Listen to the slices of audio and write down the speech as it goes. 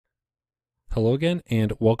Hello again,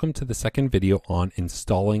 and welcome to the second video on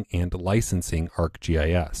installing and licensing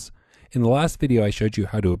ArcGIS. In the last video, I showed you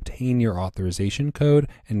how to obtain your authorization code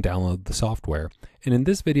and download the software. And in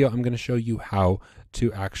this video, I'm going to show you how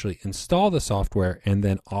to actually install the software and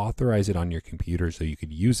then authorize it on your computer so you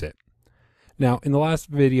could use it. Now, in the last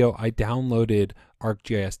video, I downloaded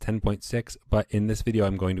ArcGIS 10.6, but in this video,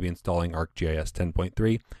 I'm going to be installing ArcGIS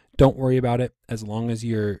 10.3. Don't worry about it. As long as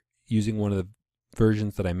you're using one of the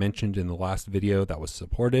versions that I mentioned in the last video that was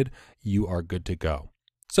supported, you are good to go.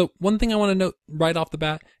 So one thing I want to note right off the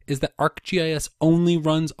bat is that ArcGIS only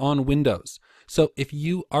runs on Windows. So if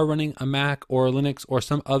you are running a Mac or Linux or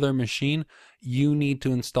some other machine, you need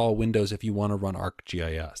to install Windows if you want to run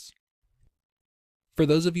ArcGIS. For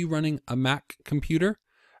those of you running a Mac computer,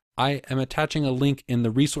 I am attaching a link in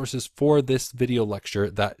the resources for this video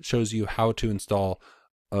lecture that shows you how to install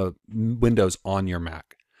Windows on your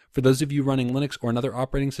Mac. For those of you running Linux or another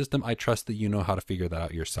operating system, I trust that you know how to figure that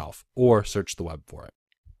out yourself or search the web for it.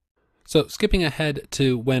 So skipping ahead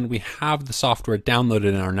to when we have the software downloaded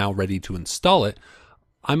and are now ready to install it,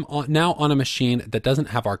 I'm now on a machine that doesn't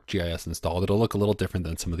have ArcGIS installed. It'll look a little different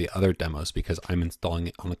than some of the other demos because I'm installing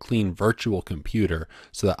it on a clean virtual computer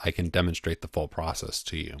so that I can demonstrate the full process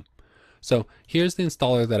to you. So here's the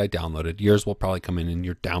installer that I downloaded. Yours will probably come in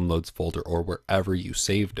your downloads folder or wherever you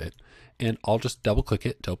saved it. And I'll just double click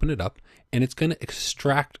it to open it up, and it's going to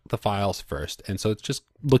extract the files first. And so it's just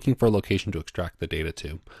looking for a location to extract the data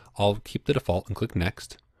to. I'll keep the default and click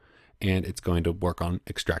next, and it's going to work on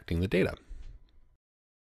extracting the data.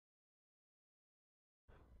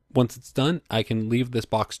 Once it's done, I can leave this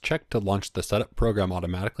box checked to launch the setup program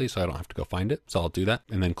automatically so I don't have to go find it. So I'll do that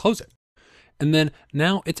and then close it. And then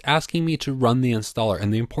now it's asking me to run the installer.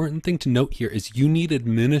 And the important thing to note here is you need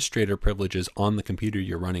administrator privileges on the computer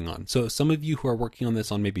you're running on. So some of you who are working on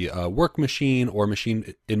this on maybe a work machine or a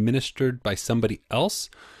machine administered by somebody else,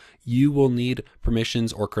 you will need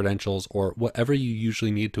permissions or credentials or whatever you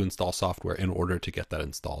usually need to install software in order to get that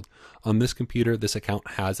installed. On this computer, this account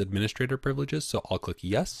has administrator privileges, so I'll click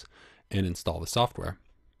yes and install the software.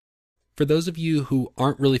 For those of you who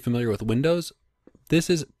aren't really familiar with Windows, this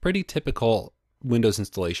is pretty typical Windows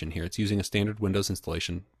installation here. It's using a standard Windows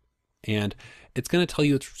installation, and it's going to tell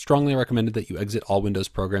you it's strongly recommended that you exit all Windows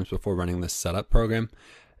programs before running this setup program.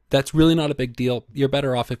 That's really not a big deal. You're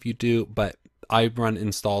better off if you do, but I run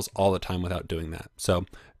installs all the time without doing that. So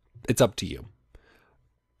it's up to you.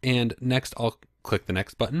 And next, I'll click the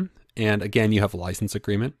next button. And again, you have a license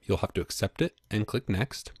agreement. You'll have to accept it and click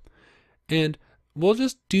next. And we'll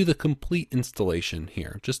just do the complete installation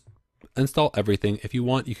here. Just install everything. If you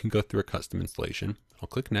want, you can go through a custom installation. I'll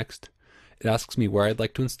click next. It asks me where I'd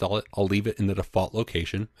like to install it. I'll leave it in the default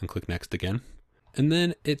location and click next again. And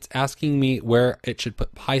then it's asking me where it should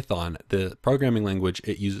put Python, the programming language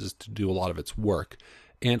it uses to do a lot of its work.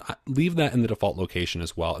 And I leave that in the default location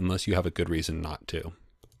as well, unless you have a good reason not to.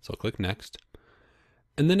 So I'll click next.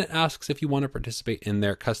 And then it asks if you want to participate in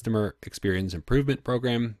their customer experience improvement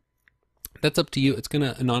program. That's up to you. It's going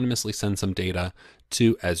to anonymously send some data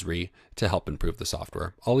to Esri to help improve the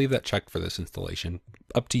software. I'll leave that checked for this installation.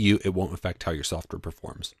 Up to you. It won't affect how your software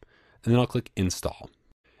performs. And then I'll click install.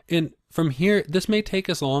 And from here, this may take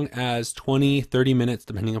as long as 20, 30 minutes,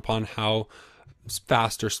 depending upon how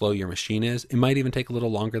fast or slow your machine is. It might even take a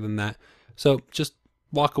little longer than that. So just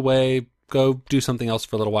walk away, go do something else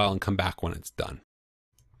for a little while and come back when it's done.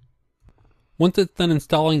 Once it's done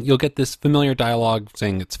installing, you'll get this familiar dialog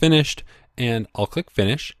saying it's finished, and I'll click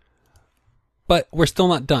finish. But we're still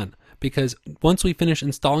not done, because once we finish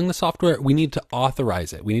installing the software, we need to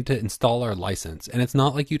authorize it. We need to install our license. And it's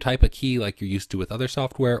not like you type a key like you're used to with other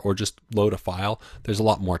software or just load a file. There's a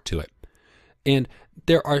lot more to it. And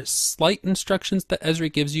there are slight instructions that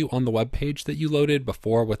Esri gives you on the web page that you loaded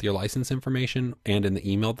before with your license information and in the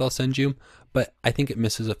email they'll send you, but I think it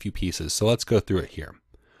misses a few pieces. So let's go through it here.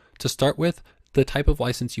 To start with, the type of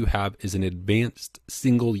license you have is an advanced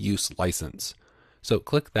single-use license. So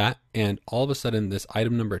click that, and all of a sudden this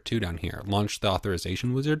item number 2 down here, launch the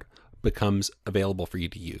authorization wizard, becomes available for you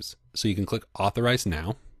to use. So you can click authorize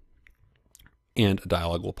now, and a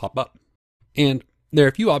dialog will pop up. And there are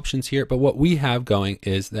a few options here, but what we have going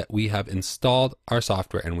is that we have installed our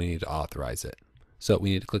software and we need to authorize it. So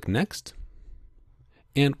we need to click next,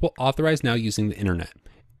 and we'll authorize now using the internet.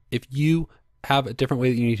 If you have a different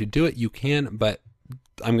way that you need to do it, you can, but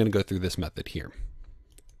I'm going to go through this method here.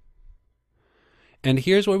 And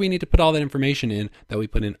here's where we need to put all that information in that we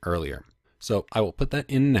put in earlier. So I will put that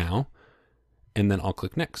in now, and then I'll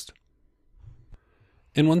click next.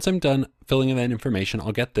 And once I'm done filling in that information,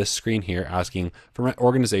 I'll get this screen here asking for my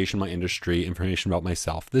organization, my industry, information about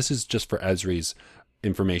myself. This is just for Esri's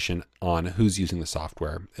information on who's using the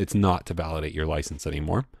software. It's not to validate your license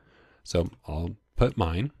anymore. So I'll put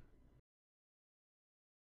mine.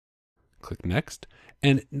 Click next.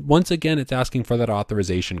 And once again, it's asking for that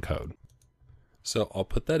authorization code. So I'll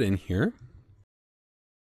put that in here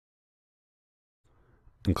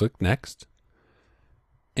and click next.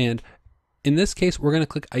 And in this case, we're going to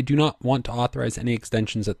click, I do not want to authorize any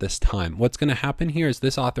extensions at this time. What's going to happen here is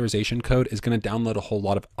this authorization code is going to download a whole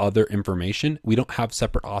lot of other information. We don't have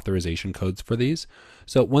separate authorization codes for these.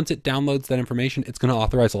 So once it downloads that information, it's going to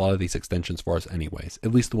authorize a lot of these extensions for us anyways,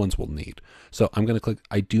 at least the ones we'll need. So I'm going to click,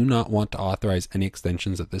 I do not want to authorize any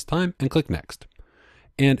extensions at this time, and click next.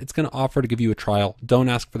 And it's going to offer to give you a trial. Don't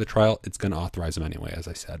ask for the trial. It's going to authorize them anyway, as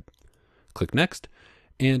I said. Click next.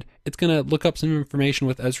 And it's going to look up some information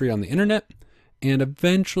with Esri on the internet and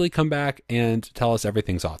eventually come back and tell us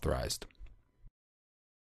everything's authorized.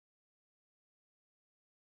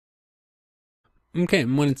 Okay,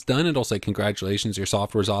 and when it's done, it'll say, congratulations, your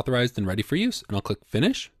software is authorized and ready for use. And I'll click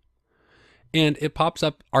finish. And it pops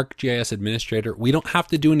up ArcGIS Administrator. We don't have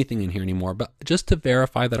to do anything in here anymore, but just to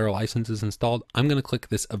verify that our license is installed, I'm going to click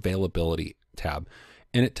this Availability tab.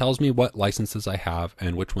 And it tells me what licenses I have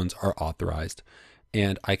and which ones are authorized.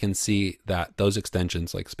 And I can see that those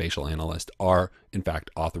extensions like Spatial Analyst are in fact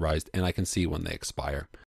authorized, and I can see when they expire.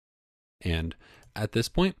 And at this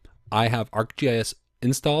point, I have ArcGIS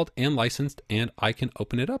installed and licensed, and I can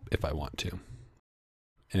open it up if I want to.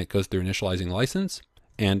 And it goes through initializing license.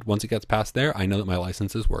 And once it gets past there, I know that my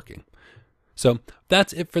license is working. So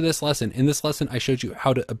that's it for this lesson. In this lesson, I showed you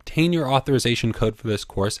how to obtain your authorization code for this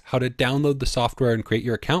course, how to download the software and create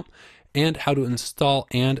your account, and how to install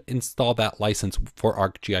that license for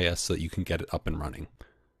ArcGIS so that you can get it up and running.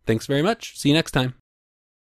 Thanks very much. See you next time.